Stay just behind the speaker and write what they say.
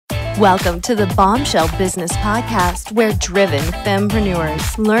Welcome to the Bombshell Business Podcast, where driven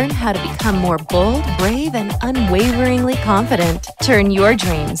fempreneurs learn how to become more bold, brave, and unwaveringly confident. Turn your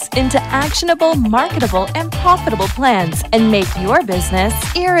dreams into actionable, marketable, and profitable plans and make your business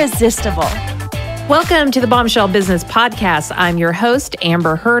irresistible. Welcome to the Bombshell Business Podcast. I'm your host,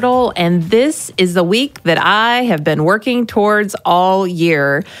 Amber Hurdle, and this is the week that I have been working towards all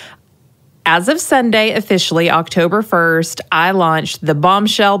year. As of Sunday, officially, October 1st, I launched the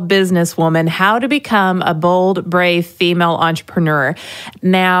Bombshell Businesswoman, How to Become a Bold, Brave Female Entrepreneur.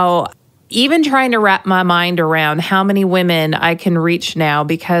 Now, even trying to wrap my mind around how many women I can reach now,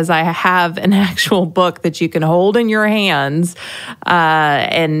 because I have an actual book that you can hold in your hands,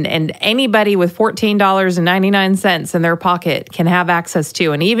 and anybody with $14.99 in their pocket can have access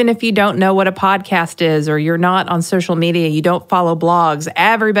to. And even if you don't know what a podcast is, or you're not on social media, you don't follow blogs,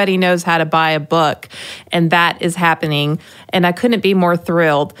 everybody knows how to buy a book, and that is happening. And I couldn't be more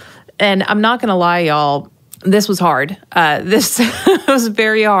thrilled. And I'm not going to lie, y'all. This was hard. This was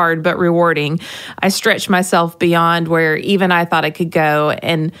very hard, but rewarding. I stretched myself beyond where even I thought I could go,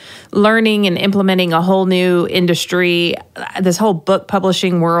 and learning and implementing a whole new industry. This whole book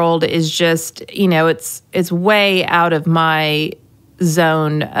publishing world is just, it's way out of my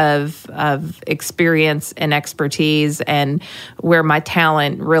zone of experience and expertise, and where my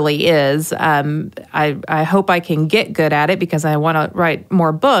talent really is. I hope I can get good at it because I want to write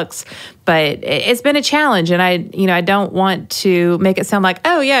more books, but it's been a challenge, and I don't want to make it sound like,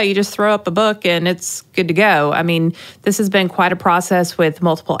 oh yeah, you just throw up a book and it's good to go. I mean, this has been quite a process with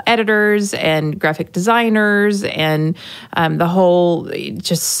multiple editors and graphic designers, and the whole,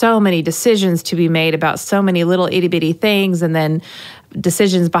 just so many decisions to be made about so many little itty bitty things, and then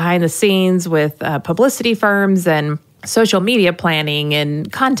decisions behind the scenes with publicity firms and social media planning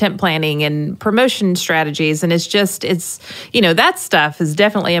and content planning and promotion strategies. And that stuff is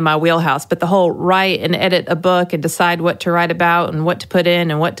definitely in my wheelhouse, but the whole write and edit a book and decide what to write about and what to put in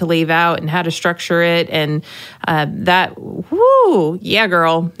and what to leave out and how to structure it. And yeah,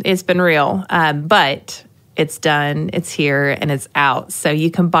 girl, it's been real. But it's done, it's here, and it's out. So you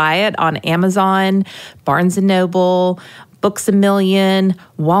can buy it on Amazon, Barnes & Noble, Books A Million,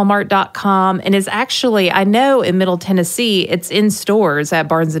 Walmart.com, and it's actually, I know in Middle Tennessee, it's in stores at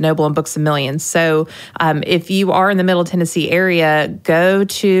Barnes & Noble and Books A Million. So if you are in the Middle Tennessee area, go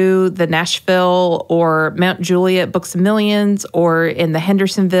to the Nashville or Mount Juliet Books A Millions, or in the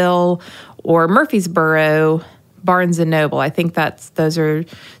Hendersonville or Murfreesboro Barnes & Noble. I think those are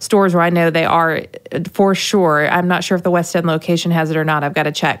stores where I know they are for sure. I'm not sure if the West End location has it or not. I've got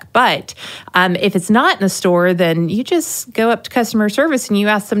to check. But if it's not in the store, then you just go up to customer service and you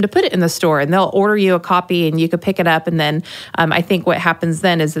ask them to put it in the store, and they'll order you a copy and you can pick it up. And then I think what happens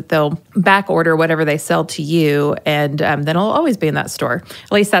then is that they'll back order whatever they sell to you, and then it'll always be in that store.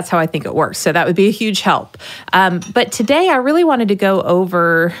 At least that's how I think it works. So that would be a huge help. But today I really wanted to go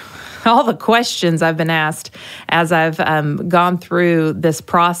over all the questions I've been asked as I've gone through this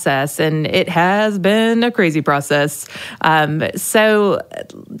process, and it has been a crazy process. So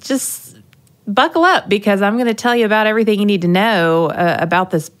just buckle up, because I'm going to tell you about everything you need to know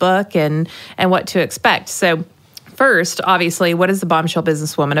about this book and what to expect. So first, obviously, what is the Bombshell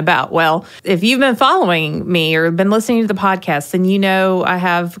Businesswoman about? Well, if you've been following me or been listening to the podcast, then you know I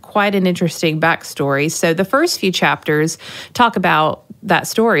have quite an interesting backstory. So the first few chapters talk about that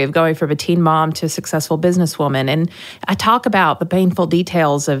story of going from a teen mom to a successful businesswoman. And I talk about the painful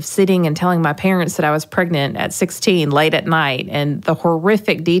details of sitting and telling my parents that I was pregnant at 16 late at night, and the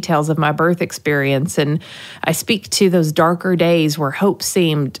horrific details of my birth experience. And I speak to those darker days where hope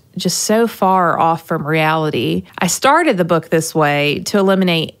seemed just so far off from reality. I started the book this way to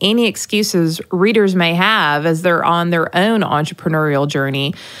eliminate any excuses readers may have as they're on their own entrepreneurial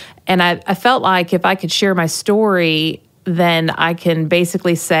journey. And I felt like if I could share my story, then I can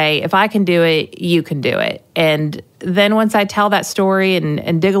basically say, if I can do it, you can do it. And then once I tell that story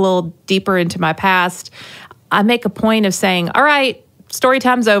and dig a little deeper into my past, I make a point of saying, all right, story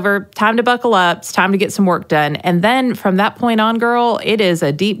time's over, time to buckle up, it's time to get some work done. And then from that point on, girl, it is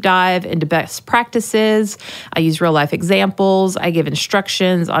a deep dive into best practices. I use real life examples. I give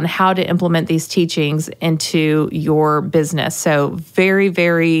instructions on how to implement these teachings into your business. So very,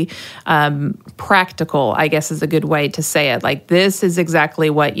 very practical, I guess is a good way to say it. Like, this is exactly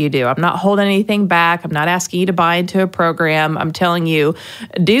what you do. I'm not holding anything back. I'm not asking you to buy into a program. I'm telling you,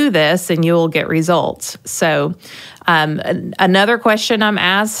 do this and you'll get results. So another question I'm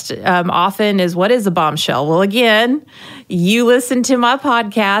asked often is, what is a bombshell? Well, again, you listen to my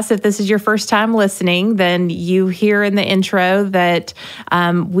podcast. If this is your first time listening, then you hear in the intro that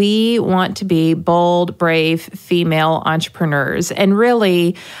we want to be bold, brave female entrepreneurs. And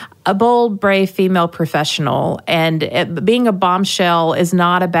really, a bold, brave female professional. And being a bombshell is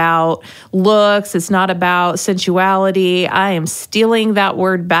not about looks. It's not about sensuality. I am stealing that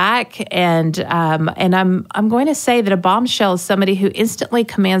word back. And I'm going to say that a bombshell is somebody who instantly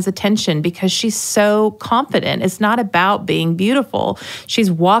commands attention because she's so confident. It's not about being beautiful.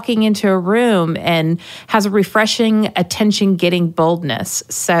 She's walking into a room and has a refreshing, attention-getting boldness.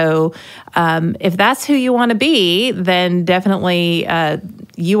 So if that's who you want to be, then definitely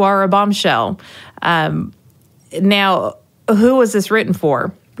you are a bombshell. Now, who was this written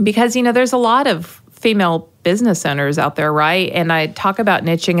for? Because, there's a lot of female business owners out there, right? And I talk about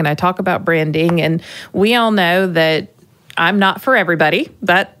niching and I talk about branding, and we all know that I'm not for everybody.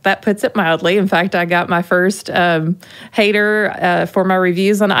 That puts it mildly. In fact, I got my first hater for my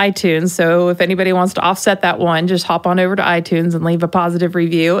reviews on iTunes. So if anybody wants to offset that one, just hop on over to iTunes and leave a positive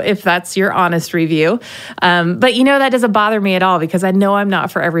review if that's your honest review. But that doesn't bother me at all because I know I'm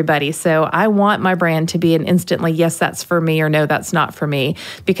not for everybody. So I want my brand to be an instantly, yes, that's for me, or no, that's not for me,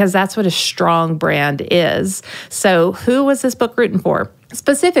 because that's what a strong brand is. So who was this book written for?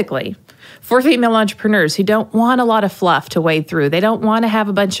 Specifically, for female entrepreneurs who don't want a lot of fluff to wade through. They don't want to have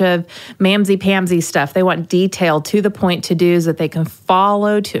a bunch of mamsy-pamsy stuff. They want detailed, to-the-point to-dos that they can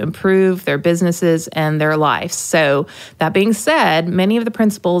follow to improve their businesses and their lives. So that being said, many of the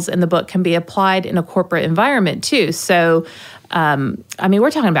principles in the book can be applied in a corporate environment too. So,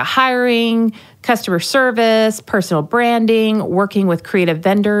 we're talking about hiring, customer service, personal branding, working with creative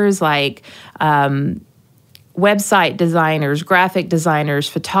vendors like website designers, graphic designers,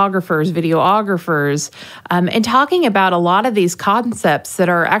 photographers, videographers, and talking about a lot of these concepts that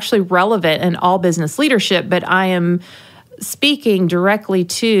are actually relevant in all business leadership. But I am speaking directly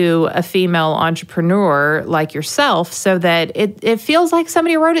to a female entrepreneur like yourself so that it feels like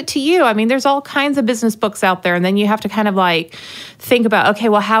somebody wrote it to you. There's all kinds of business books out there, and then you have to kind of like think about, okay,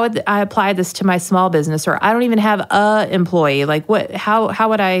 well, how would I apply this to my small business? Or I don't even have a employee. Like how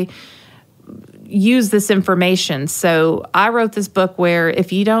would I use this information? So I wrote this book where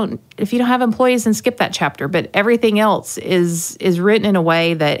if you don't have employees, then skip that chapter. But everything else is written in a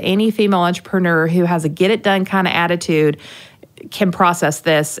way that any female entrepreneur who has a get it done kind of attitude can process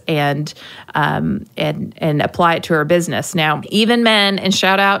this and apply it to her business. Now, even men, and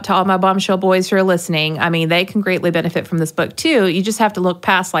shout out to all my bombshell boys who are listening, they can greatly benefit from this book too. You just have to look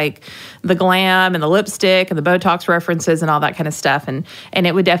past like the glam and the lipstick and the Botox references and all that kind of stuff, and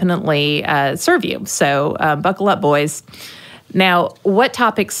it would definitely serve you. So buckle up, boys. Now, what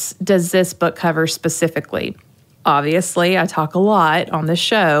topics does this book cover specifically? Obviously, I talk a lot on the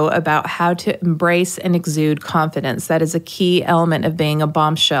show about how to embrace and exude confidence. That is a key element of being a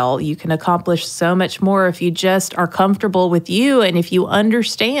bombshell. You can accomplish so much more if you just are comfortable with you and if you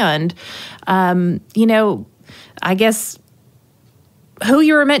understand, I guess, who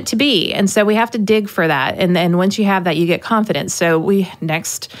you're meant to be. And so we have to dig for that. And then once you have that, you get confidence. So we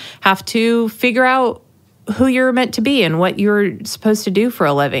next have to figure out who you're meant to be and what you're supposed to do for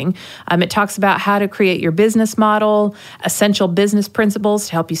a living. It talks about how to create your business model, essential business principles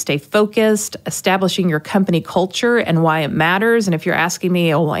to help you stay focused, establishing your company culture and why it matters. And if you're asking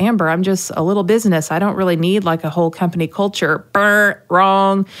me, oh, well, Amber, I'm just a little business. I don't really need like a whole company culture.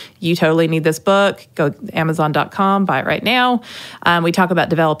 Wrong. You totally need this book. Go to Amazon.com, buy it right now. We talk about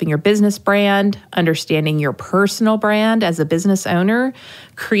developing your business brand, understanding your personal brand as a business owner,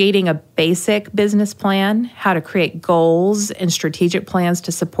 creating a basic business plan, how to create goals and strategic plans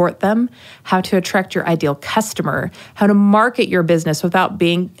to support them, how to attract your ideal customer, how to market your business without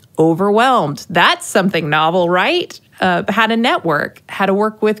being overwhelmed. That's something novel, right? How to network, how to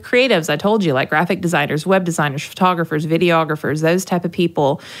work with creatives. I told you, like graphic designers, web designers, photographers, videographers, those type of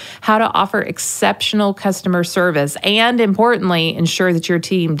people. How to offer exceptional customer service and, importantly, ensure that your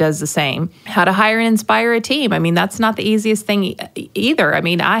team does the same. How to hire and inspire a team. That's not the easiest thing either.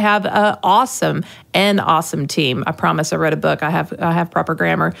 I have an awesome team. I promise I wrote a book. I have proper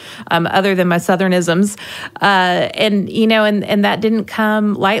grammar, other than my Southernisms. And that didn't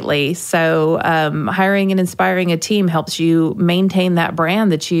come lightly. So hiring and inspiring a team helps you maintain that brand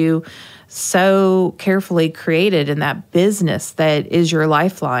that you so carefully created in that business that is your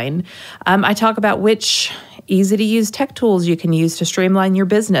lifeline. I talk about which easy-to-use tech tools you can use to streamline your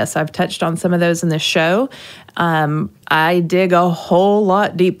business. I've touched on some of those in this show. I dig a whole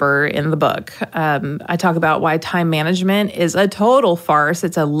lot deeper in the book. I talk about why time management is a total farce.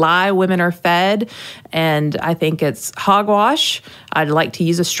 It's a lie women are fed, and I think it's hogwash. I'd like to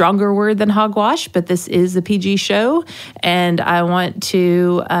use a stronger word than hogwash, but this is a PG show, and I want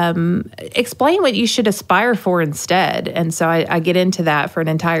to explain what you should aspire for instead. And so I get into that for an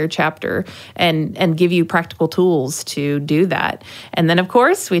entire chapter and give you practical practical tools to do that. And then, of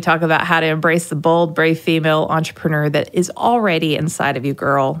course, we talk about how to embrace the bold, brave female entrepreneur that is already inside of you,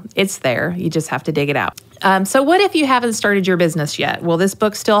 girl. It's there. You just have to dig it out. So what if you haven't started your business yet? Will this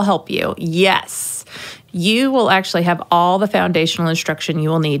book still help you? Yes. You will actually have all the foundational instruction you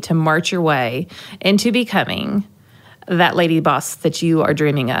will need to march your way into becoming that lady boss that you are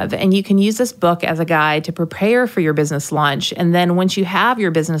dreaming of. And you can use this book as a guide to prepare for your business launch. And then once you have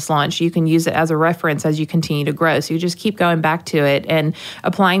your business launch, you can use it as a reference as you continue to grow. So you just keep going back to it and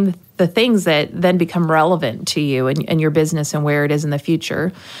applying the things that then become relevant to you and your business and where it is in the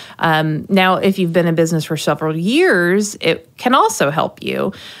future. Now, if you've been in business for several years, it can also help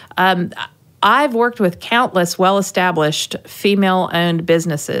you. I've worked with countless well-established female-owned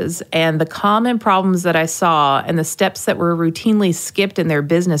businesses, and the common problems that I saw and the steps that were routinely skipped in their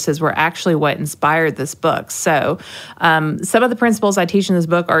businesses were actually what inspired this book. So some of the principles I teach in this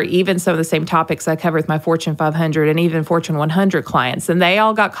book are even some of the same topics I cover with my Fortune 500 and even Fortune 100 clients, and they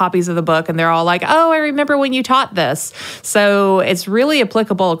all got copies of the book, and they're all like, oh, I remember when you taught this. So it's really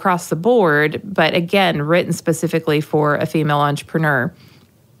applicable across the board, but again, written specifically for a female entrepreneur.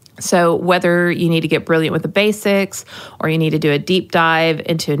 So whether you need to get brilliant with the basics or you need to do a deep dive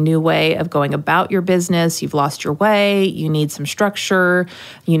into a new way of going about your business, you've lost your way, you need some structure,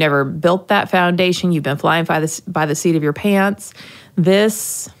 you never built that foundation, you've been flying by the seat of your pants,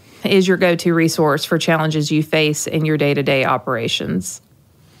 this is your go-to resource for challenges you face in your day-to-day operations.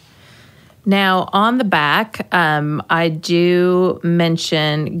 Now, on the back, I do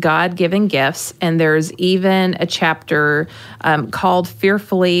mention God-given gifts, and there's even a chapter called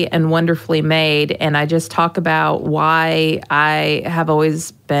Fearfully and Wonderfully Made, and I just talk about why I have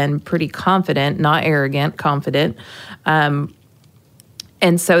always been pretty confident, not arrogant, confident.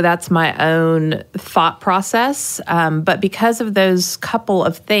 And so that's my own thought process. But because of those couple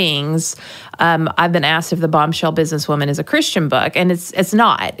of things, I've been asked if The Bombshell Businesswoman is a Christian book. And it's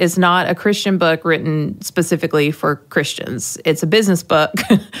not. It's not a Christian book written specifically for Christians. It's a business book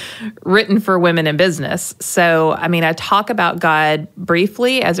written for women in business. So, I mean, I talk about God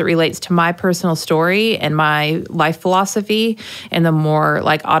briefly as it relates to my personal story and my life philosophy in the more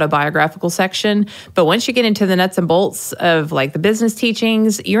like autobiographical section. But once you get into the nuts and bolts of like the business teaching,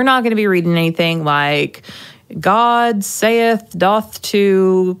 you're not going to be reading anything like God doth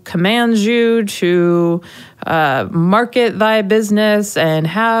to command you to market thy business and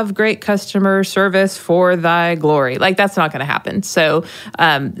have great customer service for thy glory. Like that's not going to happen. So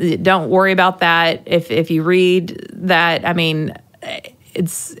don't worry about that. If you read that, I mean,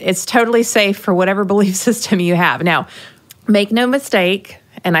 it's totally safe for whatever belief system you have. Now, make no mistake.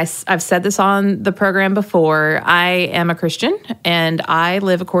 And I've said this on the program before, I am a Christian, and I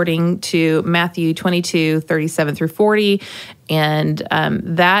live according to Matthew 22:37-40, and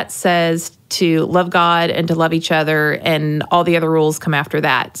that says to love God and to love each other, and all the other rules come after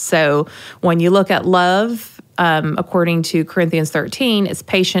that. So when you look at love, according to Corinthians 13, it's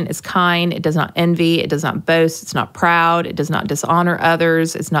patient, it's kind, it does not envy, it does not boast, it's not proud, it does not dishonor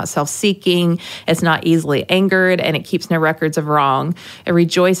others, it's not self-seeking, it's not easily angered, and it keeps no records of wrong. It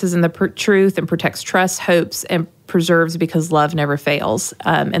rejoices in the truth and protects trust, hopes, and preserves because love never fails.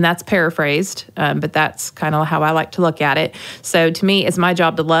 And that's paraphrased, but that's kind of how I like to look at it. So to me, it's my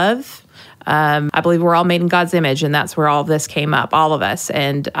job to love. I believe we're all made in God's image, and that's where all of this came up, all of us.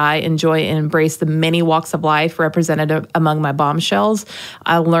 And I enjoy and embrace the many walks of life represented among my bombshells.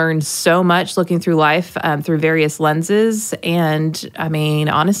 I learned so much looking through life through various lenses. And I mean,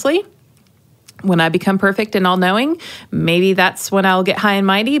 honestly, when I become perfect and all-knowing, maybe that's when I'll get high and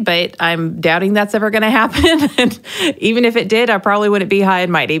mighty, but I'm doubting that's ever going to happen. And even if it did, I probably wouldn't be high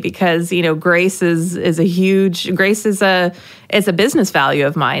and mighty because, you know, grace is a business value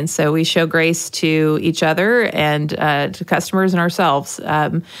of mine. So we show grace to each other and to customers and ourselves.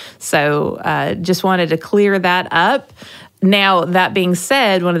 So just wanted to clear that up. Now, that being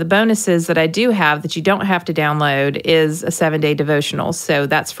said, one of the bonuses that I do have that you don't have to download is a 7-day devotional. So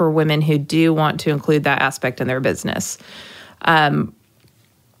that's for women who do want to include that aspect in their business.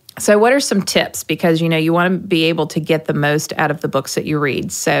 So what are some tips? Because, you know, you want to be able to get the most out of the books that you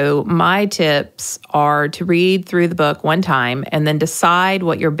read. So my tips are to read through the book one time and then decide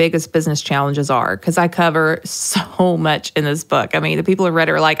what your biggest business challenges are. Because I cover so much in this book. I mean, the people who read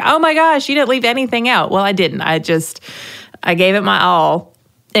it are like, oh my gosh, you didn't leave anything out. Well, I didn't. I gave it my all.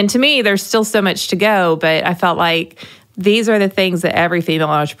 And to me, there's still so much to go, but I felt like these are the things that every female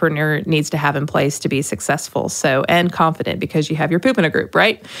entrepreneur needs to have in place to be successful. So, and confident because you have your poop in a group,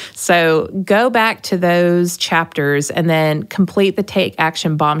 right? So go back to those chapters and then complete the take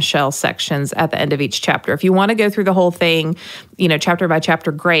action bombshell sections at the end of each chapter. If you want to go through the whole thing, chapter by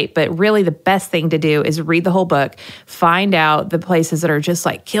chapter, great. But really the best thing to do is read the whole book, find out the places that are just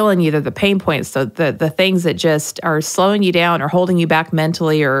like killing you, the pain points, the things that just are slowing you down or holding you back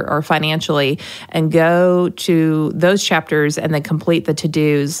mentally or financially, and go to those chapters and then complete the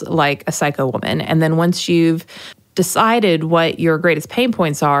to-dos like a psycho woman. And then once you've decided what your greatest pain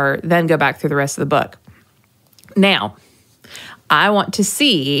points are, then go back through the rest of the book. Now, I want to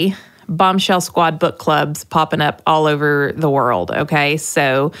see Bombshell Squad book clubs popping up all over the world, okay?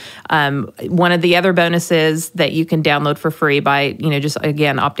 So one of the other bonuses that you can download for free by, just,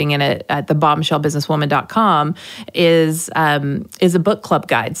 again, opting in at the bombshellbusinesswoman.com is a book club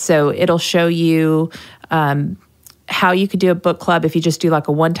guide. So it'll show you how you could do a book club if you just do like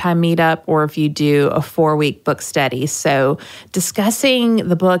a one-time meetup or if you do a 4-week book study. So discussing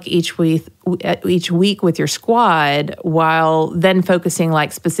the book each week with your squad while then focusing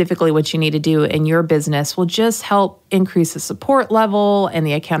like specifically what you need to do in your business will just help increase the support level and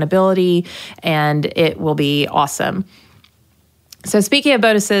the accountability, and it will be awesome. So speaking of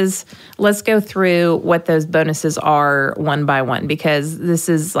bonuses, let's go through what those bonuses are one by one, because this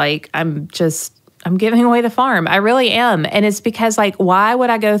is like, I'm giving away the farm. I really am. And it's because, like, why would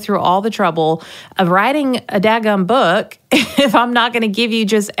I go through all the trouble of writing a daggum book if I'm not going to give you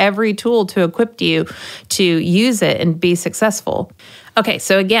just every tool to equip you to use it and be successful? Okay,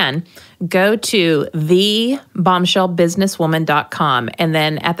 so again, go to thebombshellbusinesswoman.com, and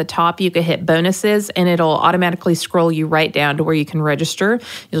then at the top you can hit bonuses, and it'll automatically scroll you right down to where you can register.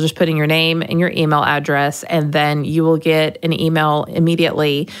 You'll just put in your name and your email address, and then you will get an email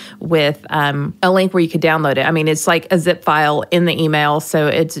immediately with a link where you could download it. I mean, it's like a zip file in the email, so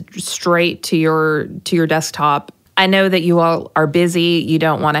it's straight to your desktop. I know that you all are busy. You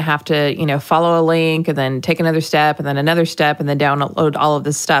don't want to have to, follow a link and then take another step and then another step and then download all of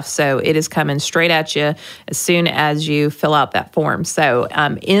this stuff. So it is coming straight at you as soon as you fill out that form. So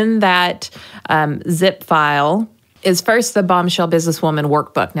in that zip file is first the Bombshell Businesswoman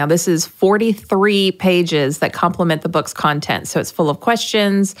workbook. Now, this is 43 pages that complement the book's content. So it's full of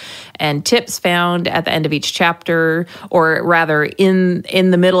questions and tips found at the end of each chapter, or rather in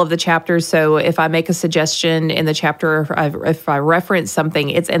the middle of the chapter. So if I make a suggestion in the chapter, if I reference something,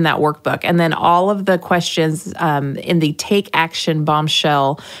 it's in that workbook. And then all of the questions in the Take Action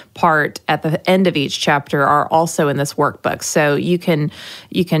Bombshell part at the end of each chapter are also in this workbook. So you can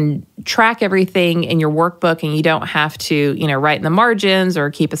track everything in your workbook, and you don't have to, write in the margins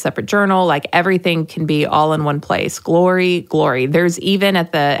or keep a separate journal. Like, everything can be all in one place. Glory. There's even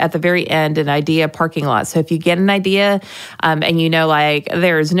at the very end an idea parking lot. So if you get an idea and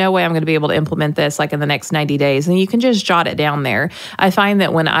there's no way I'm going to be able to implement this like in the next 90 days, then you can just jot it down there. I find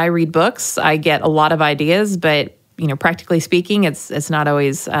that when I read books, I get a lot of ideas, but practically speaking, it's not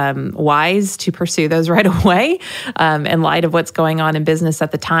always wise to pursue those right away in light of what's going on in business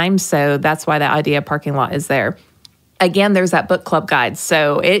at the time. So that's why the idea parking lot is there. Again, there's that book club guide.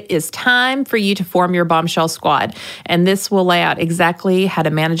 So it is time for you to form your Bombshell Squad. And this will lay out exactly how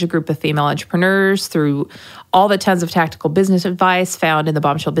to manage a group of female entrepreneurs through all the tons of tactical business advice found in the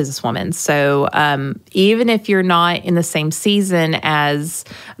Bombshell Businesswoman. So even if you're not in the same season as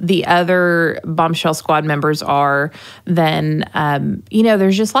the other Bombshell Squad members are, then,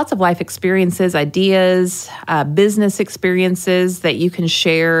 there's just lots of life experiences, ideas, business experiences that you can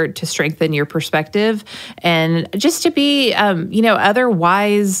share to strengthen your perspective and just to be,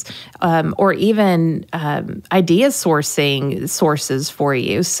 otherwise or even idea sources for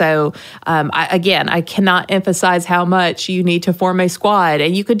you. So I cannot emphasize how much you need to form a squad,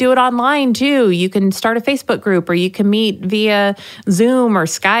 and you could do it online too. You can start a Facebook group, or you can meet via Zoom or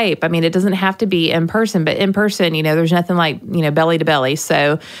Skype. I mean, it doesn't have to be in person, but in person, there's nothing like, belly to belly.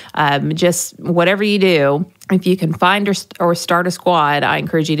 So just whatever you do, if you can find or start a squad, I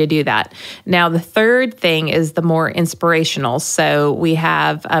encourage you to do that. Now, the third thing is the more inspirational. So we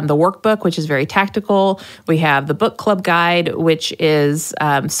have the workbook, which is very tactical. We have the book club guide, which is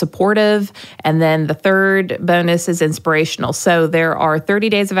supportive. And then the third bonus is inspirational. So there are 30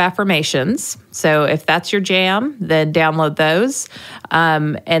 days of affirmations. So if that's your jam, then download those.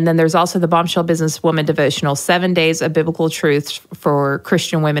 And then there's also the Bombshell Businesswoman devotional, 7 days of biblical truths for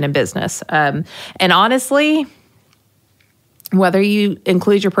Christian women in business. And honestly, whether you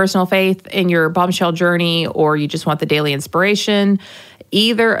include your personal faith in your Bombshell journey or you just want the daily inspiration,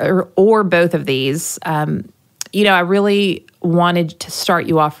 either or both of these, I really wanted to start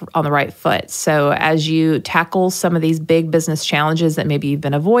you off on the right foot. So as you tackle some of these big business challenges that maybe you've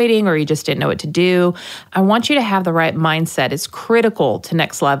been avoiding or you just didn't know what to do, I want you to have the right mindset. It's critical to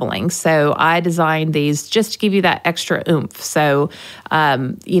next leveling. So I designed these just to give you that extra oomph. So,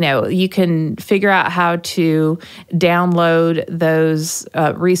 you can figure out how to download those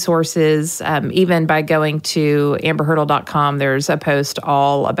resources, even by going to amberhurdle.com. There's a post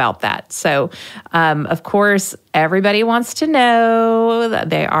all about that. So, of course, everybody wants to know that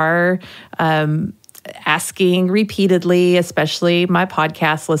they are asking repeatedly, especially my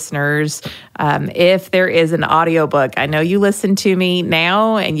podcast listeners, if there is an audiobook. I know you listen to me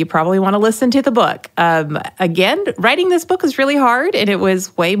now and you probably want to listen to the book. Again, writing this book was really hard and it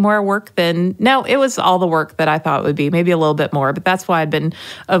was way more work it was all the work that I thought it would be, maybe a little bit more, but that's why I'd been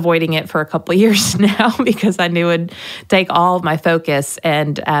avoiding it for a couple of years now because I knew it would take all of my focus.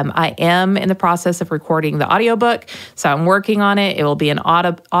 And I am in the process of recording the audiobook, so I'm working on it. It will be an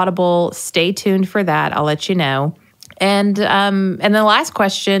audible. Stay tuned for that. I'll let you know. And the last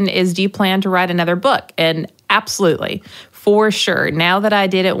question is, do you plan to write another book? And absolutely, for sure. Now that I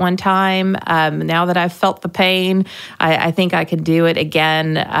did it one time, now that I've felt the pain, I think I can do it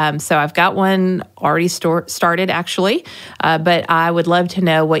again. So I've got one already started, actually. But I would love to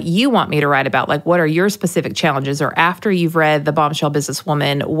know what you want me to write about. Like, what are your specific challenges? Or after you've read The Bombshell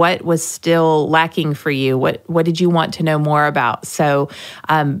Businesswoman, what was still lacking for you? What did you want to know more about? So,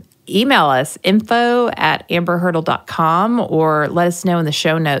 email us, info@amberhurdle.com, or let us know in the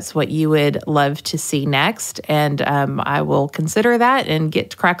show notes what you would love to see next. And I will consider that and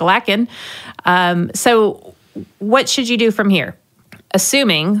get to crack-a-lackin'. So what should you do from here?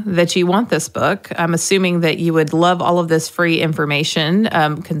 Assuming that you want this book, I'm assuming that you would love all of this free information,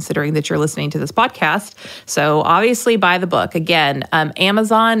 considering that you're listening to this podcast. So obviously buy the book. Again,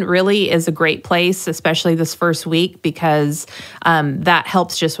 Amazon really is a great place, especially this first week, because that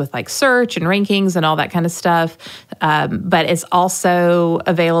helps just with like search and rankings and all that kind of stuff. But it's also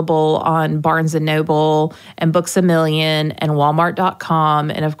available on Barnes & Noble and Books A Million and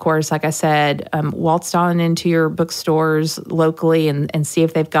Walmart.com. And of course, like I said, waltz on into your bookstores locally and see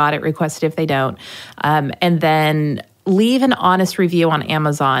if they've got it, request it if they don't. And then leave an honest review on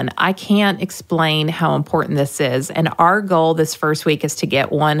Amazon. I can't explain how important this is. And our goal this first week is to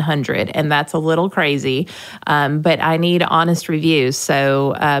get 100. And that's a little crazy, but I need honest reviews.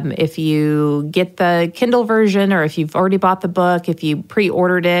 So if you get the Kindle version, or if you've already bought the book, if you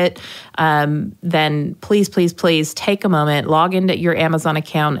pre-ordered it, then please take a moment, log into your Amazon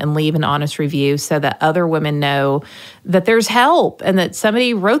account and leave an honest review so that other women know that there's help and that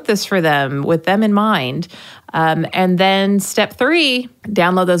somebody wrote this for them with them in mind. And then step 3,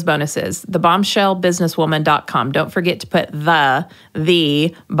 download those bonuses, thebombshellbusinesswoman.com. Don't forget to put the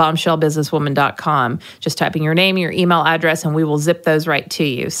bombshellbusinesswoman.com. Just typing your name, your email address, and we will zip those right to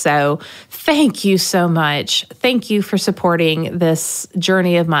you. So thank you so much. Thank you for supporting this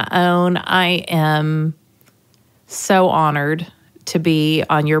journey of my own. I am so honored to be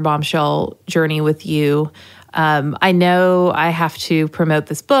on your Bombshell journey with you. I know I have to promote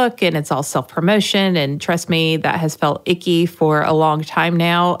this book and it's all self-promotion, and trust me, that has felt icky for a long time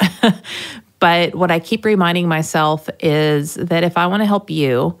now. But what I keep reminding myself is that if I want to help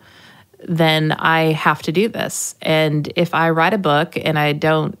you, then I have to do this. And if I write a book and I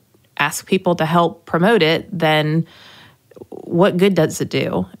don't ask people to help promote it, then what good does it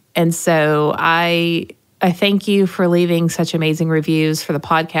do? And so I thank you for leaving such amazing reviews for the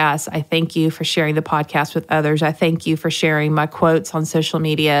podcast. I thank you for sharing the podcast with others. I thank you for sharing my quotes on social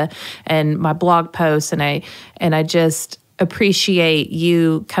media and my blog posts. And I just appreciate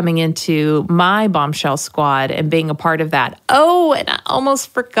you coming into my Bombshell squad and being a part of that. Oh, and I almost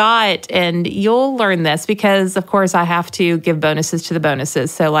forgot. And you'll learn this because, of course, I have to give bonuses to the bonuses.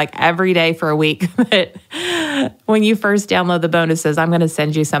 So like every day for a week, but when you first download the bonuses, I'm going to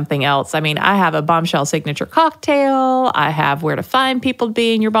send you something else. I mean, I have a Bombshell signature cocktail. I have where to find people to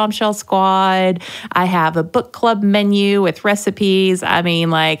be in your Bombshell squad. I have a book club menu with recipes. I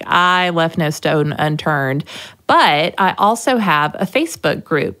mean, like, I left no stone unturned. But I also have a Facebook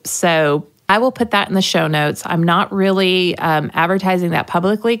group. So I will put that in the show notes. I'm not really advertising that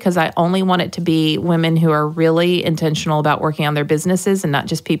publicly because I only want it to be women who are really intentional about working on their businesses and not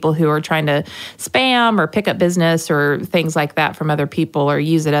just people who are trying to spam or pick up business or things like that from other people or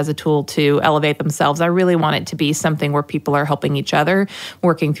use it as a tool to elevate themselves. I really want it to be something where people are helping each other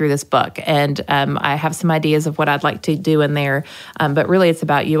working through this book. And I have some ideas of what I'd like to do in there, but really it's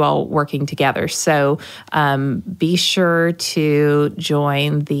about you all working together. So be sure to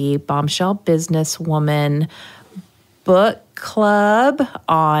join the Bombshell Businesswoman book club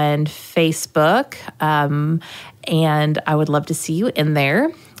on Facebook, and I would love to see you in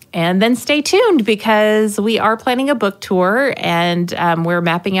there. And then stay tuned because we are planning a book tour, and we're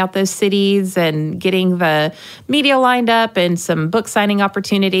mapping out those cities and getting the media lined up and some book signing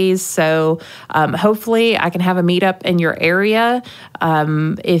opportunities. So hopefully I can have a meetup in your area.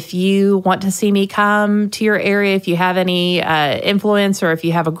 If you want to see me come to your area, if you have any influence or if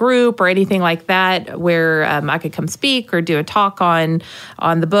you have a group or anything like that where I could come speak or do a talk on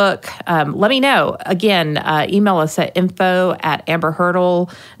the book, let me know. Again, email us at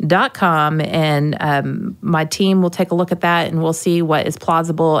info@amberhurdle.com, and my team will take a look at that and we'll see what is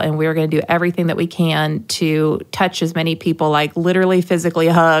plausible, and we're going to do everything that we can to touch as many people, like literally physically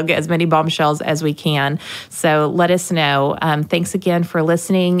hug as many bombshells as we can. So let us know. Thanks again for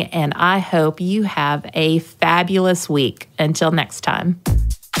listening, and I hope you have a fabulous week. Until next time.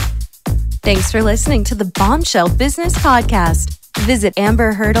 Thanks for listening to the Bombshell Business Podcast. Visit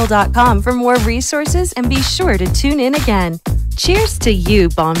amberhurdle.com for more resources and be sure to tune in again. Cheers to you,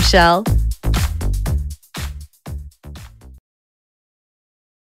 Bombshell.